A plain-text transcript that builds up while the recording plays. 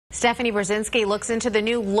Stephanie Brzezinski looks into the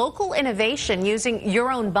new local innovation using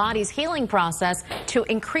your own body's healing process to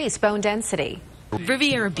increase bone density.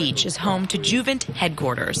 Riviera Beach is home to Juvent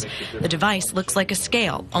headquarters. The device looks like a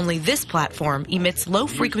scale, only this platform emits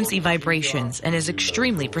low-frequency vibrations and is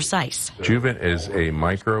extremely precise. Juvent is a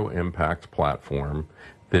micro-impact platform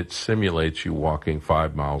that simulates you walking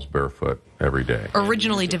 5 miles barefoot every day.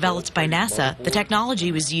 Originally developed by NASA, the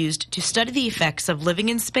technology was used to study the effects of living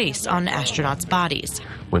in space on astronauts' bodies.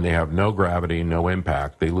 When they have no gravity, no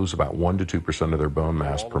impact, they lose about 1 to 2% of their bone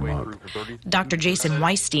mass per month. Dr. Jason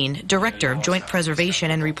Weinstein, Director of Joint Preservation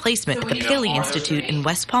and Replacement at the Paley Institute in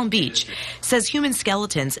West Palm Beach, says human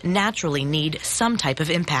skeletons naturally need some type of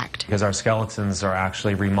impact. Because our skeletons are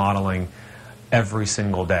actually remodeling every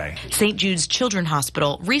single day. St. Jude's Children's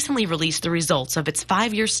Hospital recently released the results of its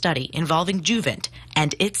 5-year study involving Juvent,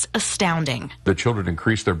 and it's astounding. The children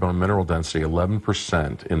increased their bone mineral density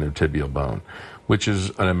 11% in their tibial bone, which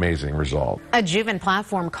is an amazing result. A Juvent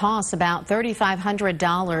platform costs about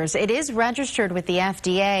 $3,500. It is registered with the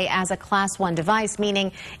FDA as a Class 1 device,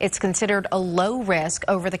 meaning it's considered a low-risk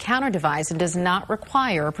over-the-counter device and does not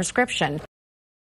require a prescription.